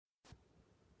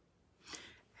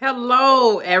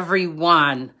Hello,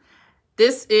 everyone.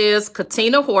 This is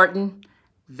Katina Horton,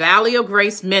 Valley of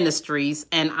Grace Ministries,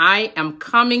 and I am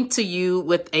coming to you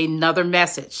with another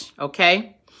message,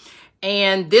 okay?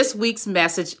 And this week's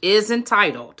message is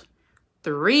entitled,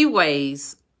 3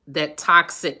 Ways That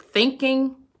Toxic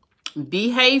Thinking,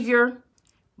 Behavior,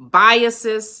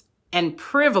 Biases, and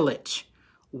Privilege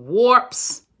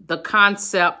Warps the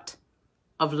Concept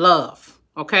of Love,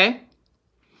 okay?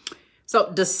 So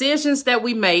decisions that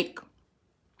we make,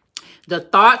 the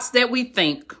thoughts that we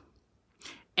think,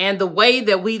 and the way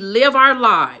that we live our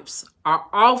lives are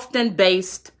often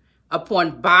based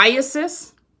upon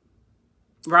biases,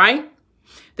 right?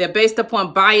 They're based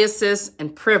upon biases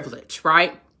and privilege,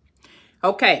 right?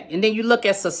 Okay, and then you look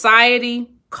at society,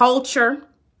 culture,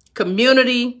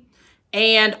 community,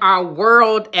 and our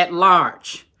world at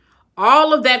large.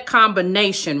 All of that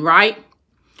combination, right?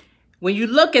 When you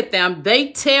look at them,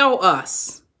 they tell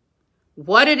us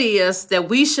what it is that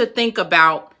we should think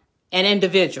about an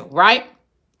individual, right?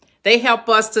 They help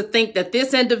us to think that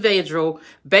this individual,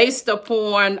 based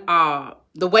upon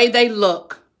the way they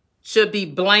look, should be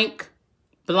blank,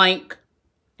 blank,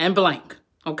 and blank,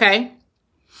 okay?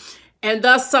 And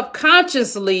thus,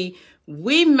 subconsciously,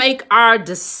 we make our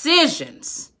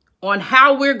decisions on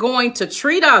how we're going to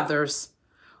treat others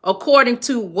according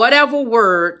to whatever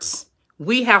words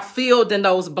we have filled in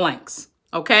those blanks,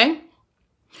 okay?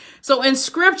 So in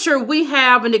scripture, we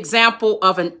have an example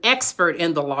of an expert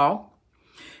in the law,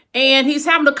 and he's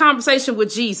having a conversation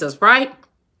with Jesus, right?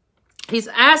 He's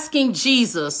asking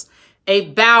Jesus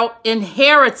about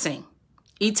inheriting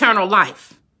eternal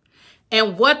life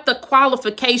and what the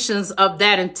qualifications of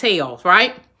that entails,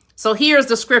 right? So here's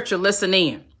the scripture, listen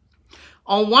in.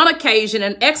 On one occasion,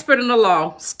 an expert in the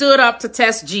law stood up to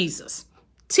test Jesus.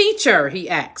 Teacher, he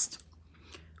asked,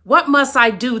 what must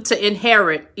I do to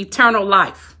inherit eternal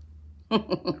life?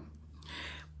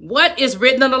 What is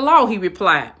written in the law? He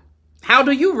replied. How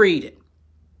do you read it?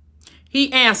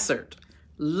 He answered,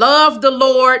 love the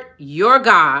Lord your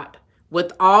God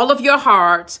with all of your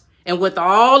heart and with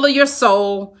all of your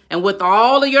soul and with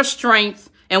all of your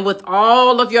strength and with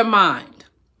all of your mind,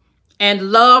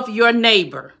 and love your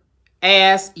neighbor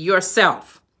as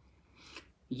yourself.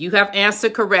 You have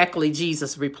answered correctly,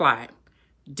 Jesus replied.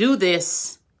 Do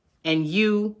this and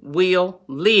you will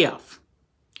live.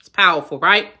 It's powerful,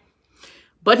 right?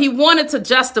 But he wanted to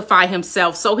justify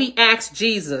himself, so he asked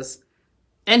Jesus,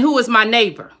 and who is my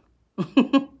neighbor?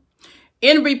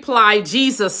 In reply,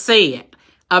 Jesus said,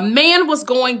 a man was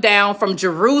going down from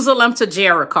Jerusalem to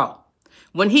Jericho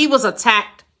when he was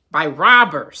attacked by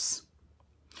robbers.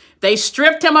 They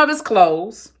stripped him of his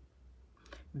clothes,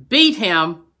 beat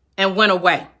him, and went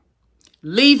away,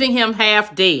 leaving him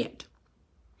half dead.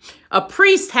 A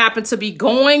priest happened to be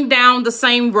going down the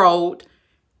same road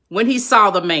when he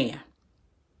saw the man.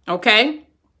 Okay?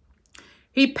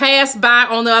 He passed by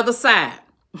on the other side.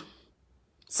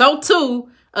 So too,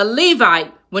 a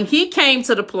Levite, when he came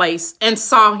to the place and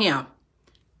saw him,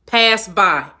 passed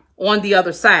by on the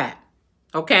other side.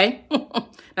 Okay?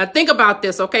 Now think about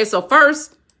this. Okay, so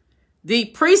first, the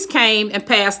priest came and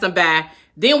passed him by.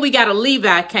 Then we got a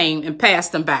Levite came and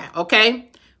passed him by. Okay?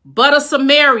 But a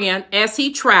Samaritan, as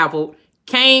he traveled,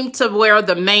 came to where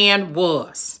the man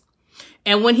was.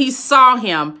 And when he saw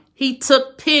him, he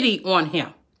took pity on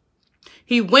him.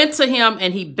 He went to him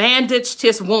and he bandaged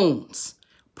his wounds,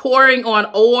 pouring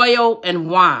on oil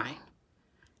and wine.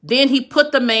 Then he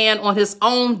put the man on his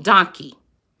own donkey,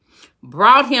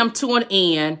 brought him to an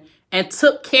inn, and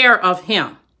took care of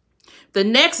him. The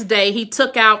next day he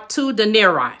took out 2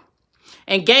 denarii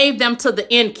and gave them to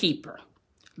the innkeeper.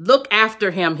 Look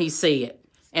after him, he said,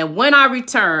 and when I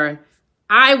return,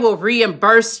 I will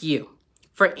reimburse you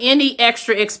for any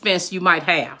extra expense you might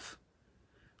have.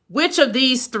 Which of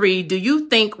these 3 do you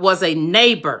think was a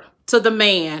neighbor to the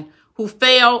man who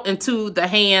fell into the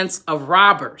hands of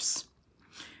robbers?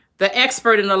 The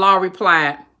expert in the law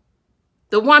replied,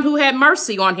 the one who had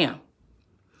mercy on him.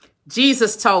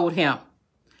 Jesus told him,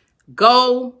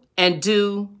 go and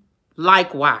do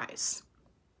likewise.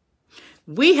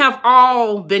 We have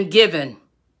all been given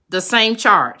the same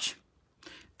charge,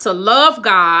 to love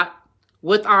God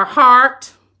with our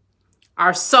heart,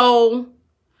 our soul,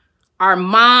 our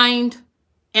mind,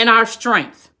 and our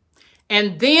strength.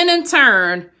 And then in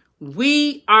turn,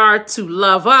 we are to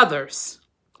love others,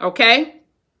 okay?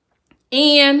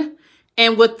 And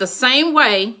with the same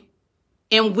way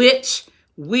in which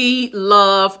we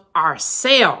love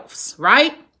ourselves,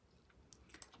 right?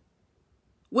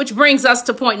 Which brings us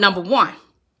to point number 1.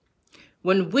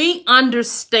 When we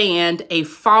understand a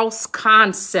false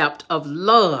concept of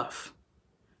love,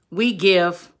 we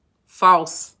give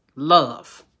false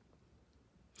love.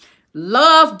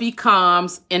 love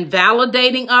becomes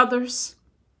invalidating others,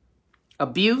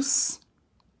 abuse,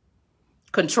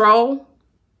 control,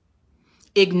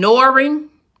 ignoring,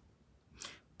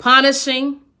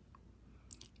 punishing,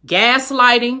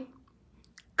 gaslighting,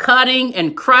 cutting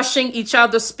and crushing each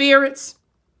other's spirits.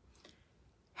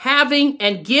 Having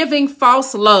and giving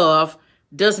false love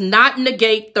does not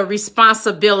negate the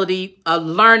responsibility of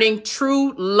learning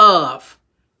true love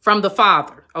from the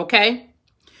Father, okay?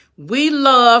 We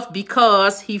love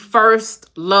because he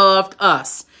first loved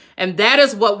us. And that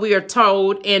is what we are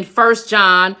told in 1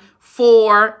 John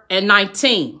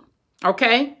 4:19,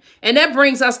 okay? And that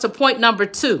brings us to point number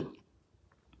 2.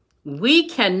 We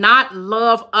cannot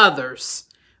love others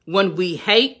when we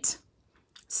hate,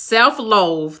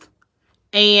 self-loathe,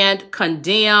 and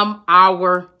condemn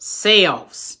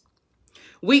ourselves.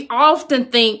 We often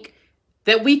think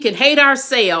that we can hate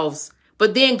ourselves,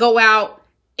 but then go out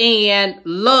and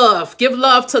give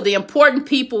love to the important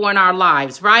people in our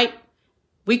lives, right?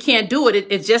 We can't do it.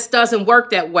 It just doesn't work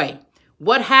that way.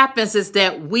 What happens is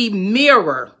that we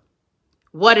mirror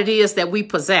what it is that we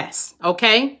possess,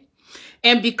 okay?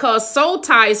 And because soul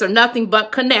ties are nothing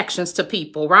but connections to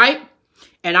people, right?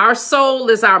 And our soul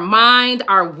is our mind,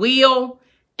 our will,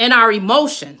 and our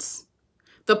emotions.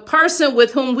 The person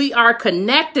with whom we are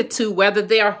connected to, whether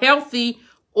they are healthy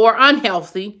or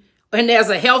unhealthy, and there's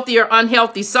a healthy or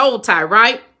unhealthy soul tie,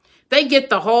 right? They get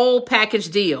the whole package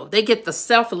deal. They get the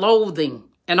self-loathing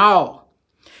and all,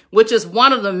 which is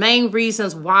one of the main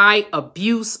reasons why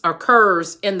abuse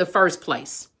occurs in the first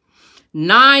place.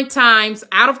 9 times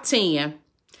out of 10,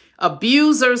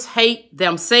 abusers hate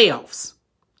themselves.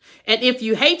 And if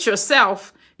you hate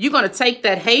yourself, you're going to take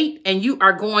that hate and you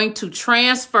are going to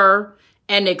transfer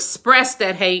and express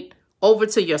that hate over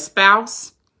to your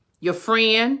spouse, your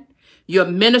friend, your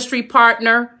ministry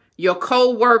partner, your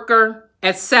co-worker,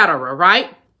 etc.,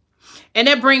 right? And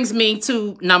that brings me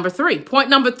to number 3. Point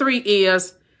number 3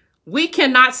 is we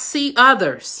cannot see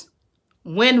others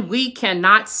when we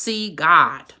cannot see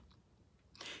God.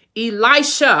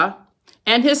 Elisha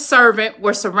and his servant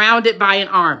were surrounded by an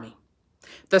army.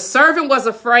 The servant was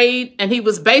afraid, and he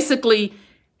was basically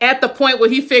at the point where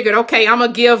he figured, okay, I'm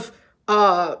going to give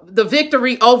the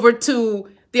victory over to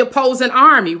the opposing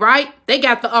army, right? They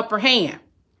got the upper hand.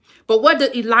 But what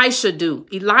did Elisha do?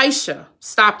 Elisha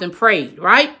stopped and prayed,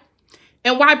 right?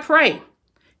 And why pray?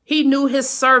 He knew his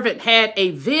servant had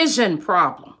a vision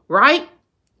problem, right?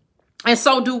 And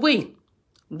so do we.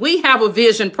 We have a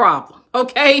vision problem,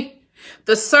 okay?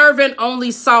 The servant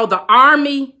only saw the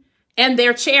army and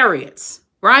their chariots,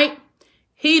 right?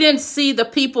 He didn't see the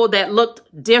people that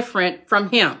looked different from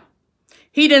him.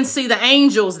 He didn't see the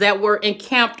angels that were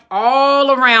encamped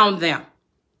all around them,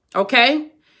 okay?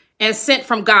 And sent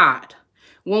from God.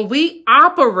 When we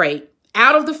operate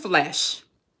out of the flesh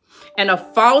and a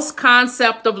false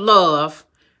concept of love,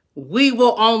 we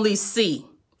will only see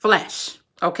flesh,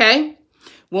 okay?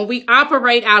 When we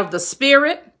operate out of the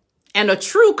spirit and a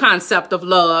true concept of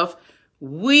love,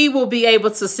 we will be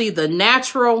able to see the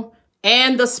natural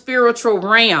and the spiritual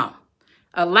realm,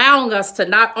 allowing us to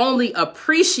not only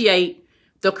appreciate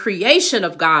the creation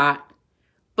of God,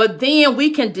 but then we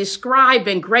can describe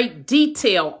in great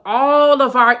detail all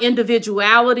of our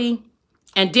individuality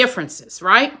and differences,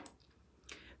 right?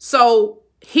 So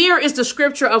here is the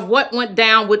scripture of what went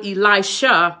down with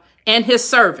Elisha and his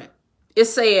servant. It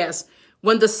says,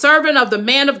 when the servant of the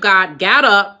man of God got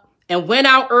up and went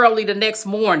out early the next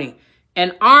morning,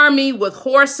 an army with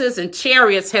horses and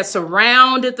chariots had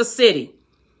surrounded the city.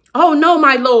 Oh, no,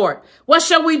 my Lord, what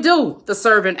shall we do? The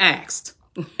servant asked.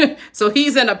 So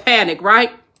he's in a panic,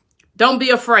 right? Don't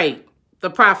be afraid, the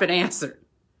prophet answered.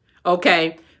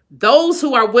 Okay, those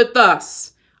who are with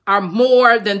us are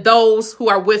more than those who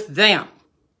are with them.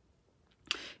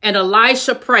 And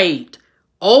Elisha prayed,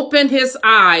 open his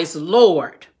eyes,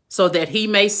 Lord, so that he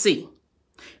may see.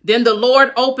 Then the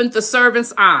Lord opened the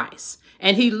servant's eyes,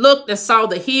 and he looked and saw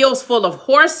the hills full of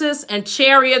horses and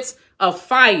chariots of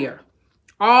fire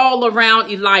all around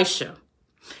Elisha.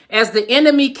 As the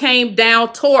enemy came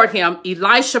down toward him,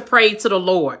 Elisha prayed to the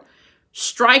Lord,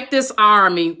 strike this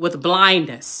army with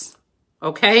blindness.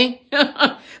 Okay?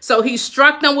 So he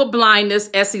struck them with blindness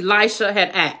as Elisha had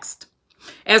asked.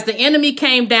 As the enemy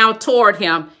came down toward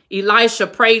him, Elisha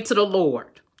prayed to the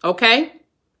Lord. Okay?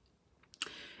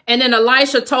 And then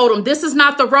Elisha told him, this is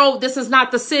not the road. This is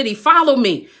not the city. Follow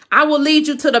me. I will lead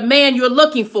you to the man you're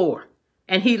looking for.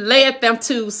 And he led them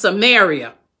to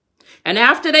Samaria. And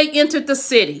after they entered the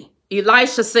city,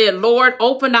 Elisha said, Lord,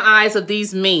 open the eyes of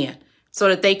these men so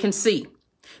that they can see.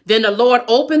 Then the Lord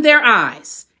opened their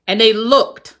eyes, and they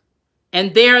looked,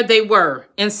 and there they were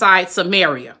inside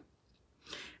Samaria.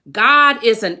 God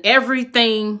is an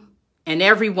everything and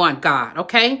everyone God,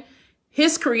 okay?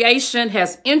 His creation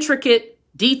has intricate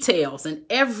details in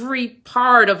every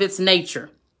part of its nature.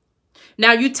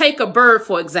 Now, you take a bird,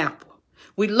 for example.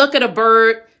 We look at a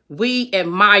bird, we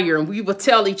admire, and we will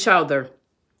tell each other,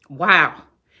 wow,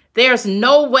 there's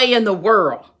no way in the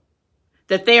world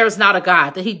that there is not a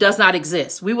God, that he does not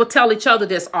exist. We will tell each other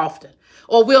this often.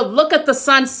 Or we'll look at the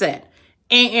sunset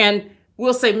and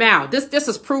we'll say, now, this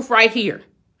is proof right here.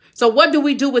 So what do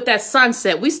we do with that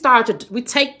sunset? We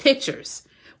take pictures.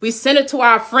 We send it to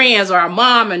our friends or our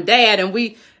mom and dad, and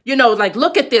we, like,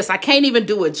 look at this. I can't even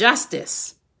do it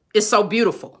justice. It's so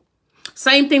beautiful.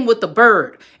 Same thing with the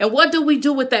bird. And what do we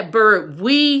do with that bird?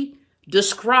 We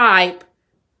describe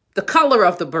the color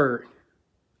of the bird,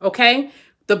 okay?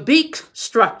 The beak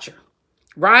structure,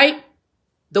 right?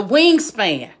 The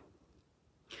wingspan,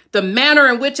 the manner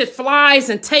in which it flies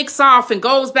and takes off and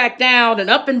goes back down and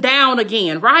up and down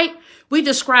again, right? We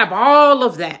describe all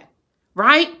of that,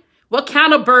 right? What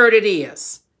kind of bird it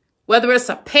is, whether it's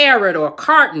a parrot or a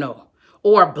cardinal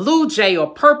or a blue jay or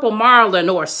purple marlin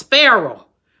or a sparrow,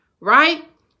 right?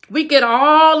 We get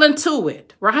all into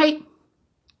it, right?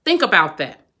 Think about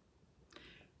that.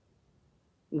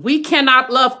 We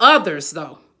cannot love others,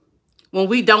 though, when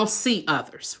we don't see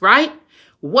others, right?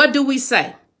 What do we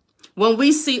say? When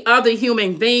we see other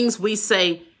human beings, we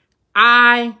say,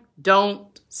 I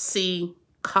don't see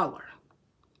color.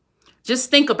 Just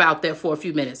think about that for a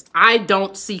few minutes. I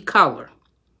don't see color.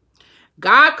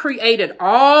 God created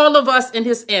all of us in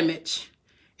his image,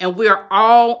 and we are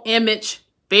all image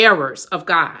bearers of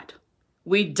God.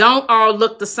 We don't all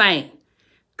look the same.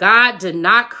 God did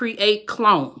not create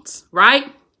clones,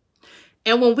 right?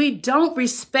 And when we don't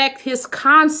respect his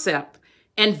concept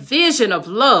and vision of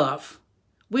love,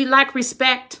 we lack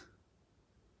respect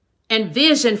and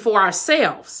vision for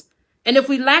ourselves. And if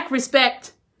we lack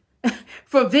respect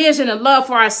for vision and love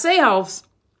for ourselves,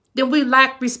 then we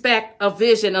lack respect of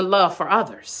vision and love for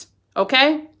others.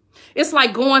 Okay? It's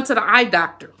like going to the eye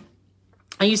doctor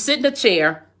and you sit in a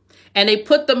chair and they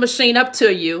put the machine up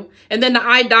to you, and then the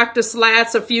eye doctor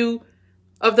slides a few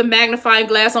of the magnifying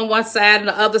glass on one side and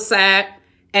the other side,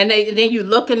 and then you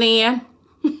looking in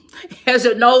as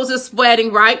your nose is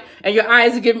sweating, right? And your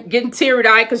eyes are getting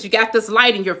teary-eyed because you got this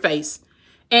light in your face.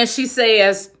 And she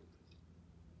says,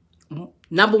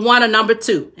 number 1 or number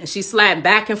 2. And she's sliding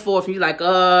back and forth. And you're like,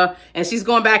 and she's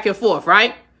going back and forth,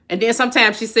 right? And then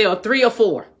sometimes she says, 3 or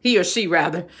 4. He or she,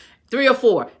 rather. 3 or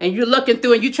 4. And you're looking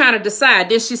through and you're trying to decide.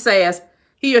 Then she says,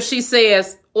 he or she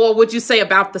says, or would you say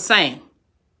about the same?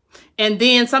 And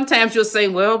then sometimes you'll say,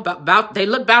 well, they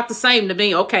look about the same to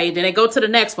me. Okay, then they go to the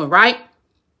next one, right?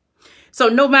 So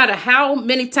no matter how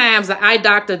many times the eye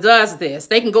doctor does this,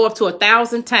 they can go up to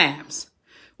 1,000 times.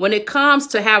 When it comes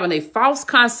to having a false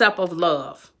concept of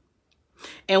love,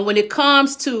 and when it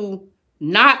comes to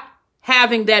not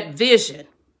having that vision,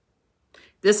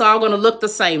 this all going to look the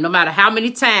same. No matter how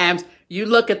many times you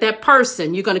look at that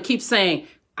person, you're going to keep saying,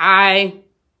 I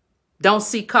don't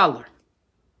see color.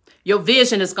 Your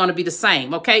vision is going to be the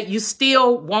same, okay? You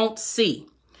still won't see.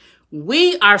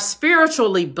 We are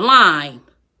spiritually blind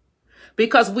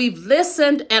because we've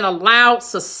listened and allowed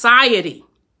society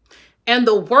and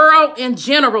the world in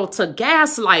general to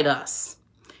gaslight us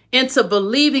into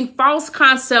believing false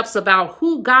concepts about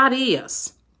who God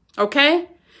is, okay?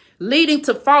 Leading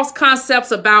to false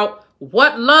concepts about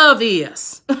what love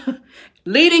is,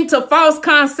 leading to false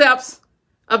concepts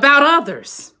about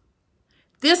others.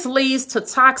 This leads to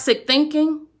toxic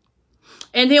thinking,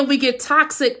 and then we get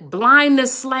toxic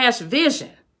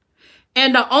blindness/vision.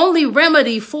 And the only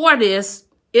remedy for this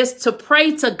is to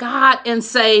pray to God and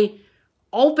say,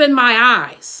 open my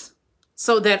eyes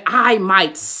so that I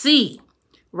might see,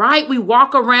 right? We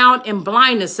walk around in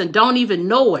blindness and don't even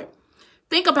know it.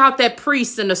 Think about that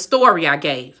priest in the story I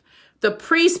gave. The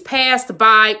priest passed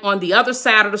by on the other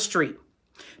side of the street.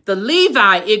 The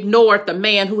Levite ignored the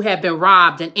man who had been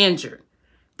robbed and injured.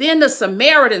 Then the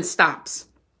Samaritan stops.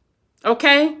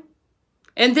 Okay?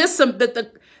 And this,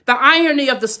 the irony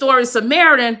of the story,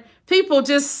 Samaritan, people it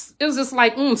was just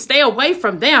like, stay away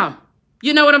from them.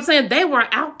 You know what I'm saying? They were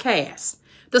outcasts.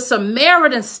 The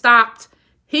Samaritan stopped.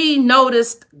 He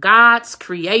noticed God's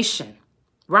creation,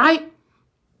 right?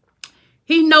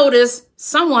 He noticed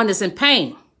someone is in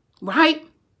pain, right?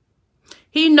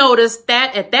 He noticed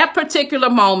that at that particular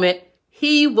moment,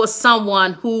 he was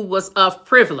someone who was of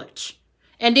privilege.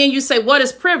 And then you say, what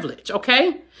is privilege?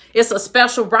 Okay. It's a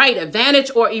special right,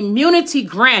 advantage, or immunity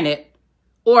granted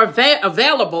or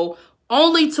available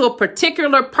only to a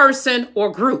particular person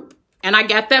or group. And I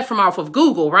got that from off of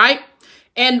Google, right?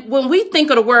 And when we think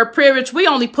of the word privilege, we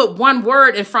only put one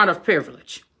word in front of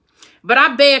privilege. But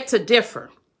I beg to differ.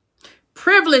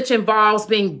 Privilege involves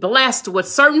being blessed with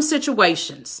certain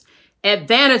situations,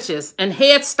 advantages, and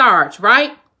head starts,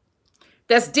 right?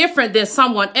 That's different than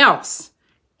someone else.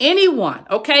 Anyone,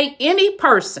 okay? Any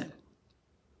person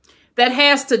that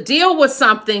has to deal with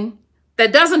something,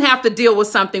 that doesn't have to deal with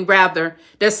something, rather,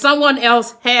 that someone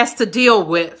else has to deal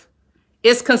with,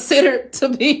 is considered to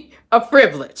be a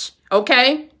privilege,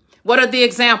 okay? What are the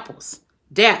examples?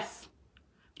 Death,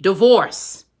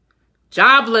 divorce,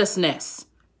 joblessness,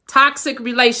 toxic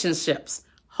relationships,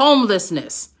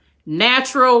 homelessness,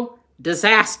 natural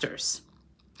disasters.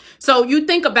 So you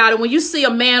think about it, when you see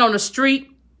a man on the street,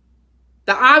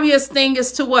 the obvious thing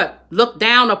is to what? Look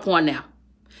down upon them.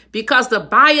 Because the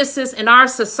biases in our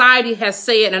society has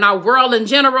said, in our world in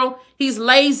general, he's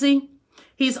lazy,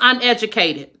 he's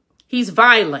uneducated, he's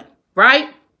violent,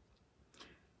 right?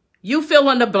 You fill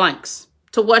in the blanks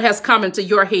to what has come into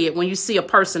your head when you see a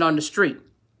person on the street.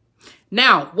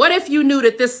 Now, what if you knew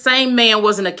that this same man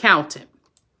was an accountant?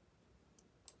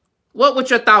 What would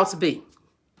your thoughts be?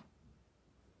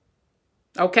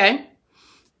 Okay.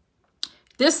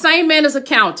 This same man is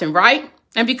accountant, right?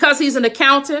 And because he's an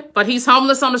accountant, but he's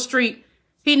homeless on the street,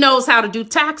 he knows how to do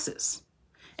taxes.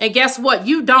 And guess what?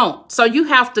 You don't. So you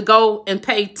have to go and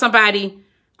pay somebody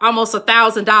almost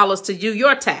 $1,000 to do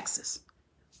your taxes.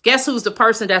 Guess who's the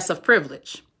person that's of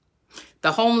privilege?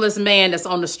 The homeless man that's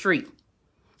on the street.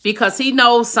 Because he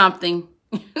knows something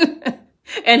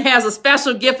and has a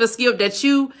special gift or skill that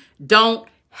you don't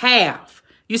have.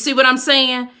 You see what I'm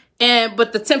saying?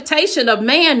 But the temptation of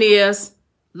man is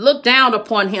look down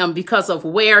upon him because of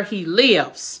where he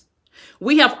lives.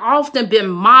 We have often been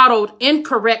modeled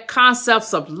incorrect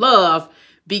concepts of love,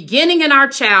 beginning in our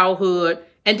childhood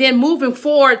and then moving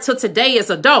forward to today as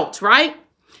adults, right?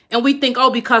 And we think,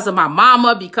 oh, because of my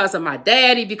mama, because of my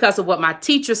daddy, because of what my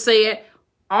teacher said,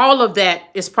 all of that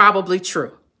is probably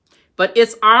true. But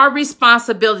it's our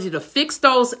responsibility to fix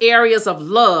those areas of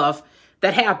love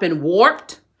that have been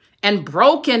warped and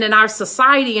broken in our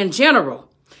society in general.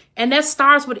 And that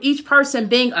starts with each person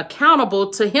being accountable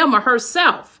to him or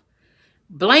herself.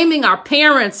 Blaming our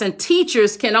parents and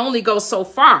teachers can only go so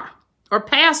far, or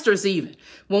pastors even.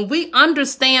 When we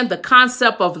understand the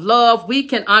concept of love, we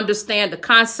can understand the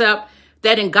concept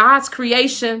that in God's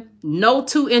creation, no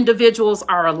two individuals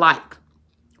are alike,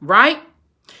 right?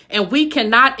 And we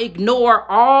cannot ignore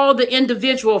all the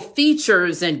individual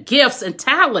features and gifts and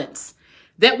talents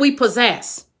that we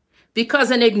possess,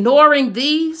 because in ignoring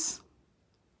these,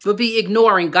 will be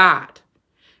ignoring God.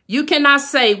 You cannot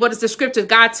say, what is the scripture?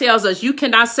 God tells us, you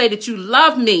cannot say that you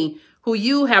love me who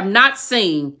you have not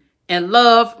seen and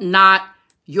love not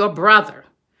your brother.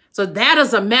 So that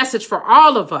is a message for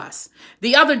all of us.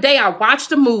 The other day, I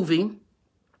watched a movie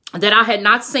that I had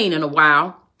not seen in a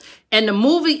while. And the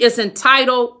movie is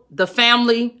entitled The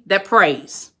Family That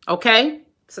Prays. Okay.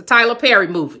 It's a Tyler Perry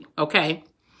movie. Okay.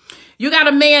 You got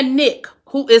a man, Nick,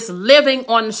 who is living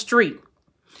on the street.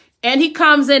 And he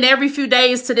comes in every few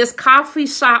days to this coffee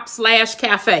shop /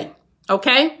 cafe.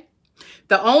 Okay.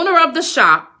 The owner of the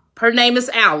shop, her name is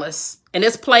Alice, and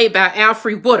it's played by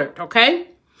Alfre Woodard. Okay.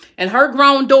 And her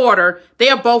grown daughter, they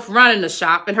are both running the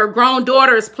shop. And her grown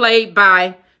daughter is played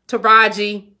by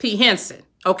Taraji P. Henson.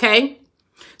 Okay.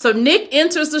 So Nick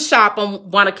enters the shop on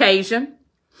one occasion,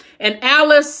 and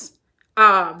Alice,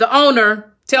 the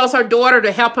owner, tells her daughter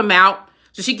to help him out.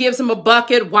 So she gives him a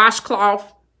bucket,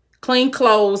 washcloth, clean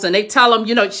clothes, and they tell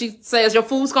him, she says, your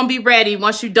food's going to be ready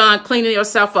once you're done cleaning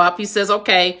yourself up. He says,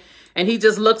 okay. And he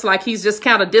just looks like he's just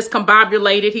kind of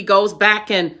discombobulated. He goes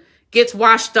back and gets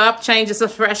washed up, changes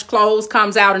his fresh clothes,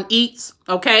 comes out and eats.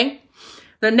 Okay.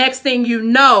 The next thing you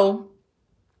know,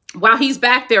 while he's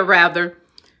back there,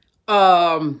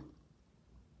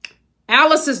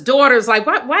 Alice's daughter is like,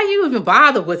 why you even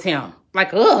bother with him?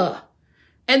 Like, ugh.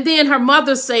 And then her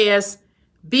mother says,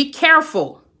 be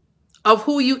careful of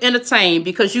who you entertain,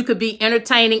 because you could be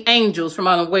entertaining angels from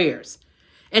unawares.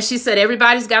 And she said,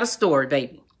 everybody's got a story,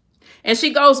 baby. And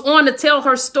she goes on to tell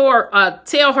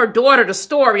her daughter the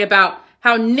story about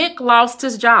how Nick lost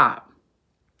his job,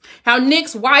 how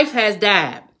Nick's wife has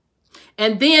died,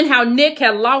 and then how Nick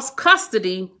had lost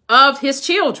custody of his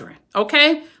children.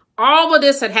 Okay. All of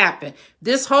this had happened.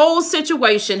 This whole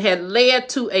situation had led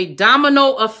to a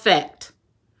domino effect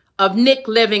of Nick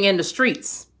living in the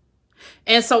streets.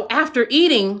 And so after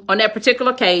eating on that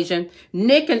particular occasion,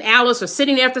 Nick and Alice are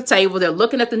sitting there at the table. They're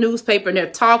looking at the newspaper and they're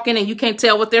talking, and you can't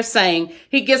tell what they're saying.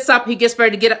 He gets up, he gets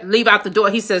ready to leave out the door.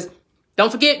 He says,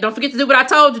 don't forget to do what I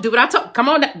told you. Do what I told. Come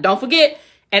on, don't forget.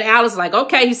 And Alice is like,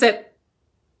 okay. He said,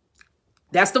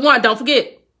 that's the one. Don't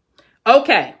forget.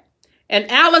 Okay. And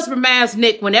Alice reminds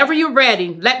Nick, whenever you're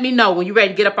ready, let me know when you're ready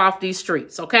to get up off these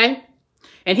streets, okay?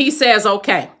 And he says,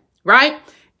 okay, right?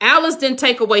 Alice didn't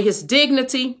take away his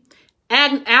dignity.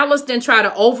 And Alice didn't try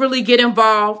to overly get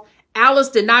involved. Alice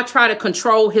did not try to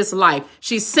control his life.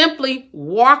 She simply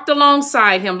walked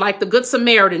alongside him like the Good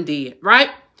Samaritan did, right?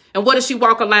 And what did she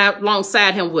walk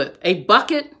alongside him with? A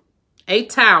bucket, a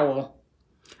towel,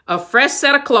 a fresh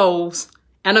set of clothes,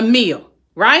 and a meal,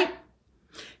 right?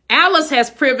 Alice has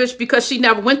privilege because she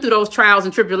never went through those trials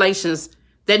and tribulations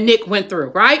that Nick went through,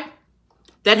 right?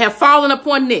 That have fallen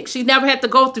upon Nick. She never had to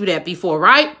go through that before,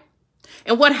 right?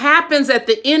 And what happens at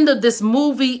the end of this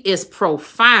movie is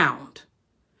profound.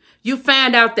 You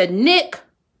find out that Nick,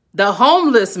 the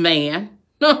homeless man,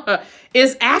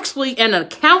 is actually an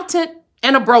accountant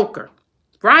and a broker,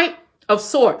 right? Of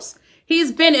sorts.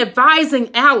 He's been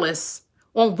advising Alice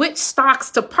on which stocks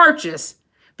to purchase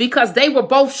because they were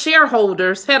both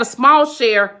shareholders, had a small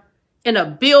share in a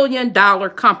 $1 billion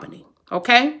company,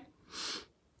 okay?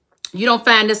 You don't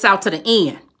find this out to the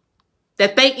end,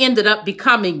 that they ended up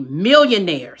becoming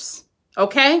millionaires,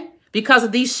 okay? Because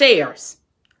of these shares.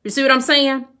 You see what I'm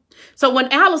saying? So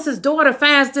when Alice's daughter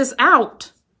finds this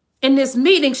out in this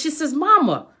meeting, she says,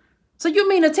 Mama, so you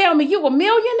mean to tell me you a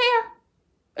millionaire?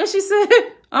 And she said,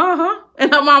 uh-huh.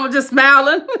 And her mama just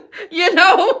smiling,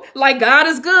 like God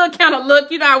is good kind of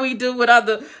look, how we do with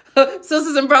other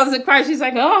sisters and brothers in Christ. She's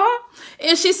like, uh-huh.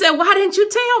 And she said, why didn't you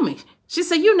tell me? She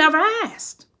said, you never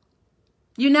asked.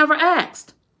 You never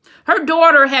asked. Her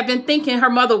daughter had been thinking her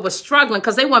mother was struggling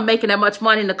because they weren't making that much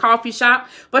money in the coffee shop.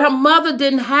 But her mother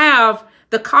didn't have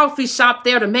the coffee shop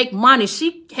there to make money.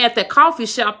 She had that coffee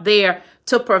shop there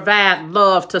to provide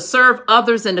love, to serve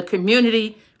others in the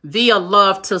community via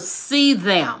love, to see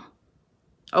them,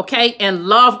 okay, and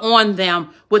love on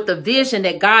them with the vision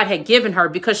that God had given her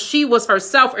because she was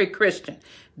herself a Christian.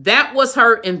 That was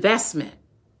her investment.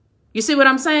 You see what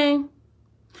I'm saying?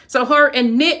 So her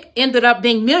and Nick ended up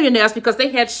being millionaires because they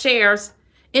had shares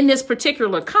in this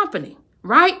particular company,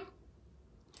 right?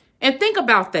 And think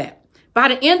about that. By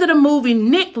the end of the movie,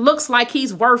 Nick looks like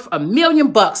he's worth $1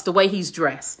 million the way he's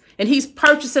dressed. And he's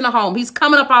purchasing a home. He's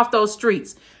coming up off those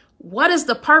streets. What is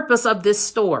the purpose of this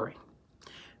story?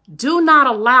 Do not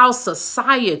allow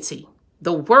society,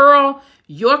 the world,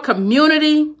 your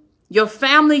community, your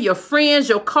family, your friends,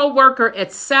 your coworker,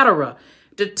 etc.,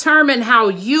 determine how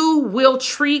you will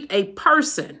treat a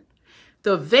person.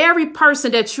 The very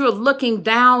person that you're looking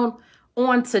down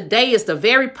on today is the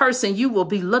very person you will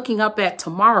be looking up at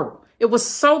tomorrow. It was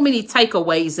so many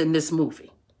takeaways in this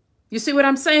movie. You see what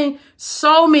I'm saying?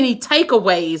 So many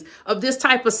takeaways of this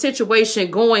type of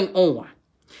situation going on.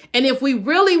 And if we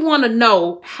really want to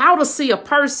know how to see a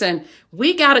person,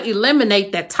 we got to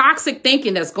eliminate that toxic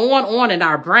thinking that's going on in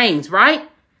our brains, right?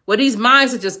 Where these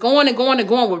minds are just going and going and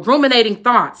going with ruminating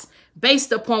thoughts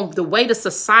based upon the way the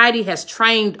society has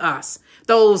trained us.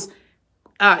 Those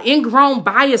ingrown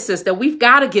biases that we've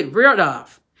got to get rid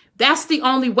of. That's the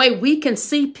only way we can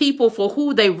see people for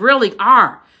who they really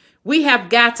are. We have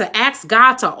got to ask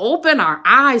God to open our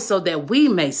eyes so that we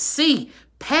may see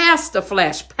past the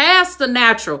flesh, past the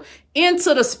natural,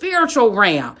 into the spiritual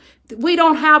realm. We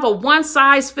don't have a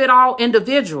one-size-fit-all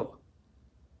individual.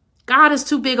 God is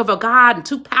too big of a God and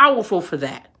too powerful for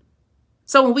that.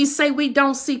 So when we say we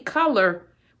don't see color,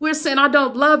 we're saying I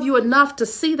don't love you enough to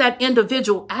see that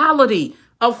individuality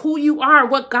of who you are,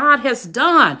 what God has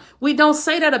done. We don't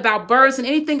say that about birds and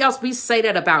anything else. We say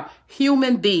that about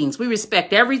human beings. We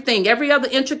respect everything, every other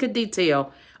intricate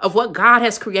detail of what God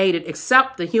has created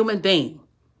except the human being.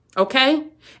 Okay?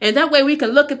 And that way we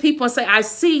can look at people and say, I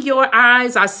see your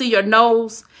eyes, I see your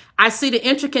nose, I see the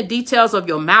intricate details of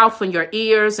your mouth and your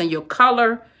ears and your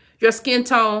color, your skin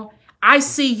tone. I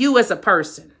see you as a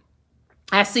person.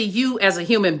 I see you as a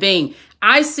human being.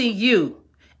 I see you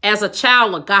as a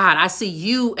child of God. I see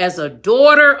you as a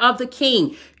daughter of the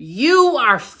King. You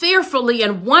are fearfully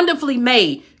and wonderfully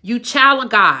made. You child of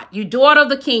God, you daughter of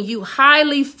the King, you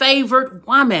highly favored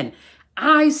woman.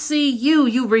 I see you,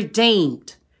 you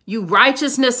redeemed, you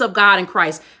righteousness of God in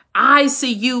Christ. I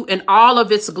see you in all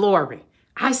of its glory.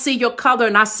 I see your color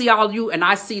and I see all you and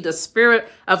I see the Spirit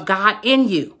of God in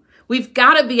you. We've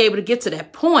got to be able to get to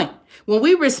that point. When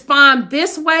we respond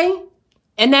this way,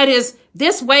 and that is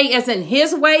this way as in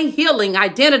his way, healing,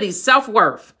 identity,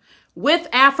 self-worth, with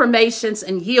affirmations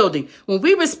and yielding. When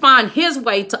we respond his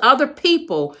way to other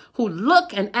people who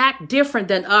look and act different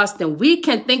than us, then we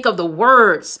can think of the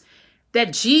words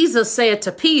that Jesus said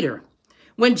to Peter.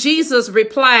 When Jesus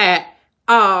replied,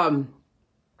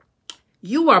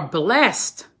 you are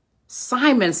blessed,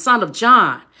 Simon, son of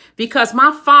John, because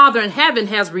my Father in heaven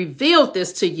has revealed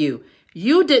this to you.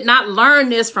 You did not learn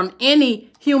this from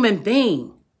any human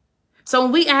being. So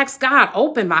when we ask God,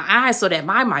 open my eyes so that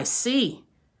I might see,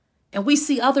 and we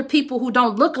see other people who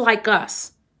don't look like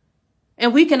us,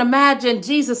 and we can imagine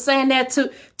Jesus saying that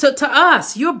to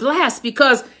us, you're blessed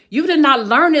because you did not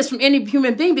learn this from any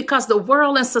human being, because the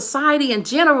world and society in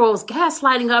general is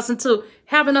gaslighting us into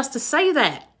having us to say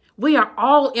that. We are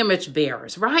all image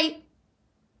bearers, right?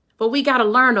 But we got to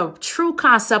learn a true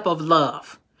concept of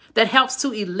love that helps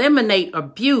to eliminate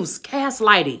abuse,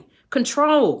 gaslighting,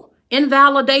 control,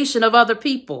 invalidation of other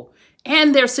people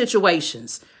and their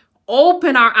situations.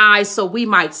 Open our eyes so we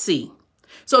might see.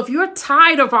 So if you're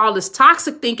tired of all this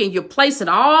toxic thinking, you're placing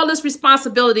all this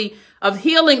responsibility of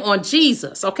healing on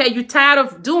Jesus. Okay, you're tired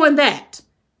of doing that,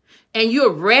 and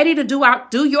you're ready to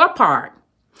do your part.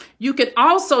 You can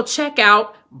also check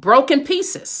out Broken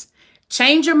Pieces.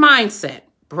 Change your mindset,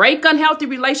 break unhealthy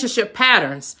relationship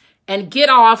patterns, and get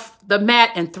off the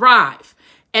mat and thrive.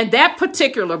 And that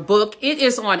particular book, it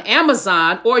is on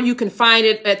Amazon, or you can find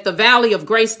it at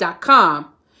thevalleyofgrace.com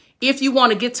if you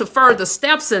want to get to further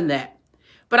steps in that.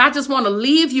 But I just want to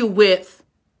leave you with,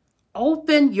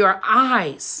 open your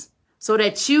eyes so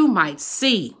that you might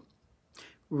see.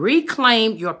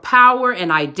 Reclaim your power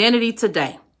and identity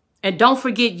today. And don't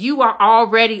forget, you are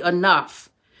already enough.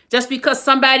 Just because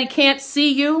somebody can't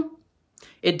see you,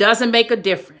 it doesn't make a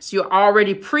difference. You're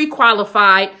already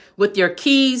pre-qualified with your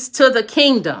keys to the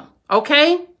kingdom.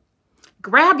 Okay?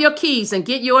 Grab your keys and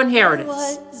get your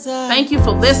inheritance. Thank you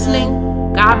for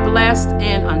listening. God bless.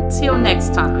 And until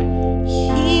next time.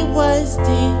 He was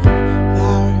devoured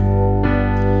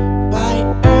by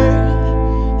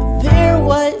earth. There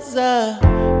was a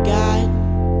God.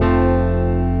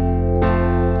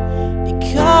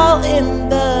 They call him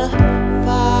the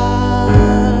Father.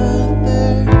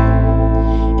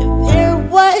 And there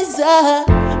was a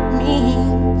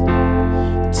means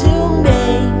to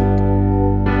make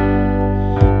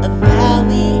a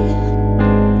valley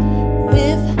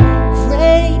with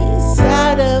grace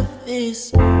out of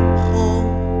this hole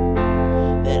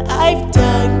that I've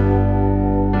dug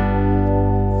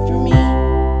for me.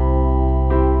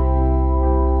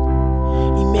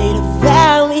 He made a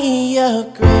valley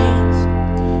of grace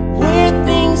where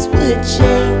things would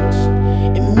change,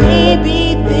 and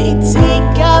maybe they'd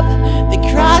take up the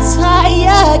cross high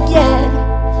again.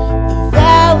 The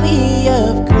valley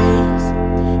of grace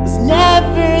was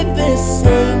never the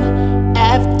same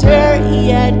after he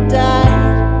had died.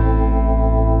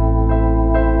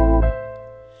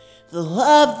 The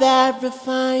love that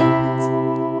refines.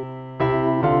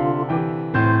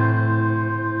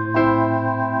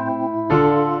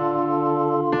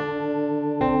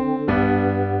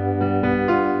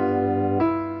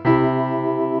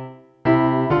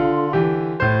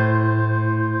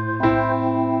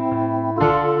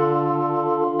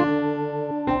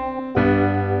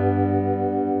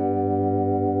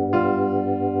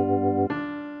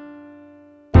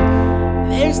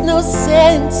 There's no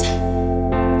sense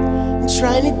in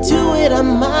trying to do it on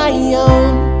my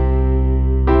own.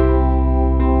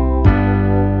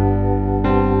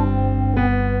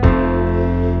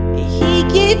 He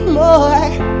gave more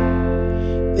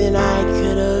than I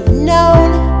could have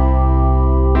known.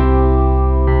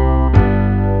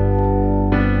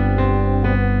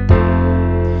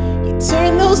 He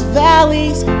turned those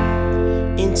valleys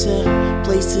into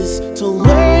places to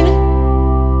learn,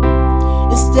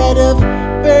 instead of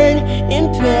burn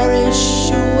and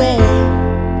perish away.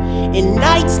 And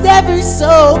nights never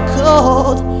so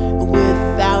cold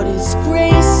without his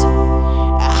grace.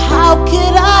 How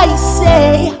could I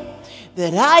say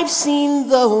that I've seen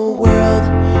the world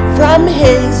from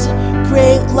his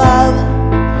great love?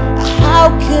 How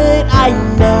could I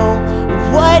know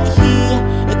what he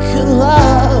could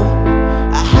love?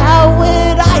 How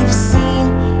would I've seen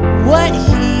what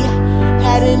he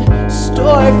had in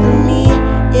store for me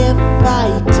if I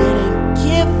didn't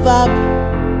give up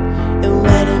and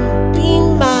let him be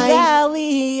my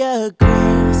valley of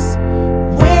grace,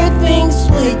 where things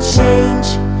would change,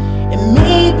 and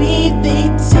maybe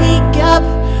they'd take up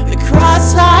the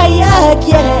cross high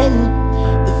again.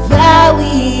 The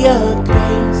valley of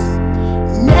grace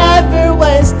never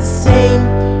was the same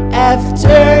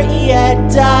after he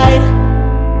had died.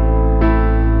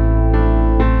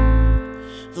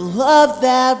 The love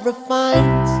that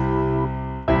refines.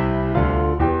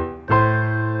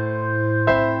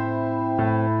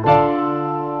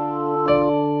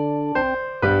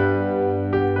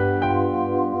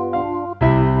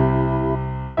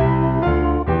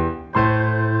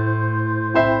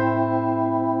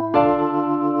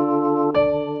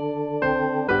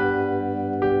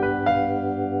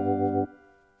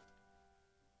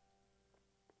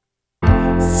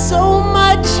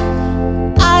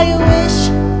 I wish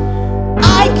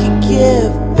I could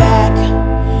give back,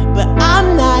 but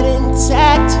I'm not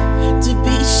intact to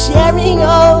be sharing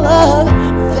all of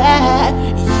that.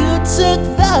 You took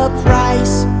the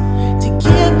price to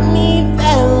give me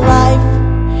that life,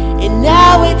 and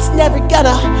now it's never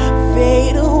gonna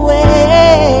fade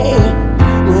away.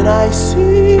 When I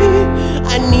see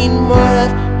I need more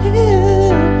of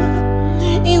Him,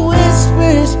 He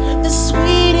whispers the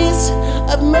sweetest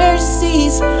of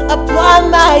mercies upon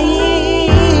my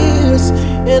ears,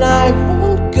 and I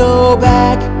won't go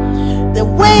back the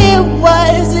way it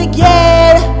was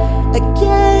again,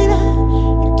 again,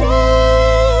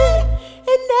 again.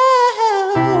 And now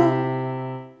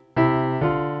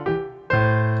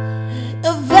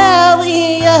a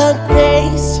valley of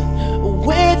grace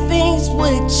where things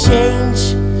would change.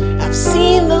 I've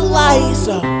seen the light,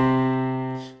 so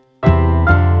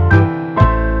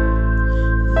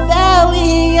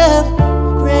valley of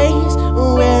grace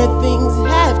where things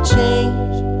have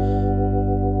changed.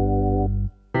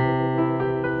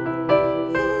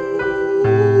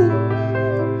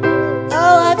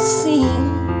 Oh, I've seen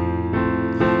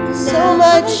so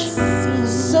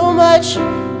much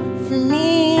for me.